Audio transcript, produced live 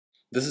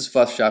This is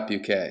Fuss Shop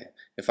UK.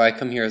 If I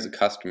come here as a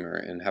customer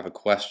and have a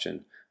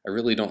question, I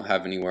really don't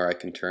have anywhere I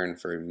can turn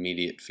for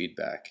immediate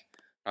feedback.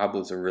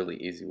 Hab.la is a really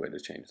easy way to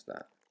change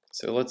that.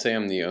 So let's say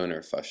I'm the owner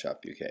of Fuss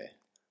Shop UK.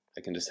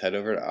 I can just head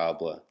over to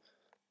Hab.la,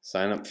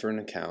 sign up for an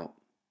account,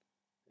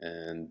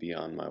 and be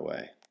on my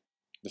way.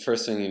 The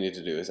first thing you need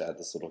to do is add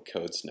this little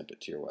code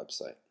snippet to your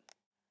website.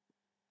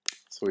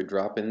 So we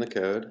drop in the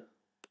code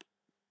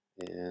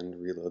and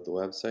reload the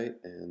website,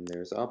 and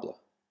there's Hab.la.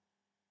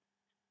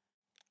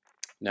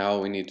 Now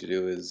all we need to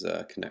do is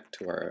connect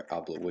to our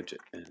Hab.la widget,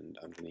 and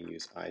I'm going to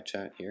use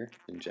iChat here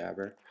in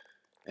Jabber.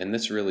 And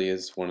this really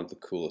is one of the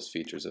coolest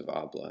features of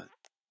Hab.la.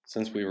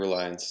 Since we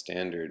rely on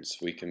standards,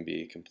 we can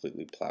be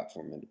completely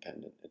platform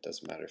independent. It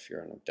doesn't matter if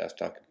you're on a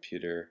desktop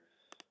computer,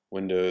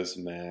 Windows,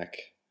 Mac,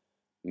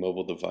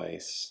 mobile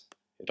device,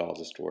 it all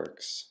just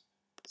works.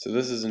 So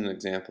this is an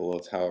example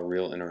of how a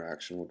real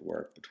interaction would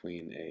work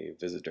between a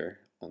visitor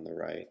on the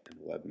right and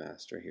a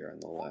webmaster here on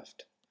the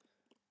left.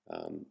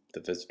 The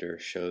visitor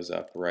shows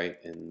up right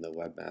in the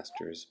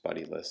webmaster's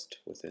buddy list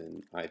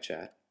within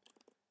iChat,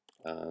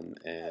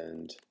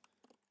 and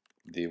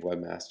the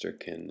webmaster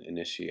can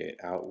initiate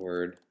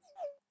outward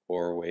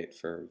or wait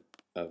for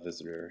a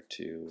visitor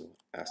to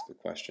ask a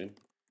question.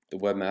 The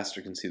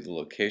webmaster can see the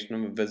location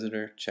of a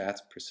visitor,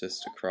 chats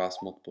persist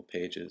across multiple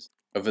pages.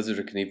 A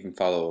visitor can even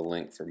follow a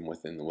link from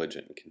within the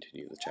widget and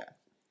continue the chat.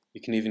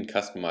 You can even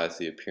customize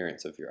the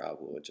appearance of your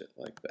Hab.la widget,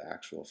 like the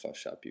actual Fuss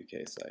Shop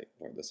UK site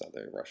or this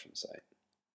other Russian site.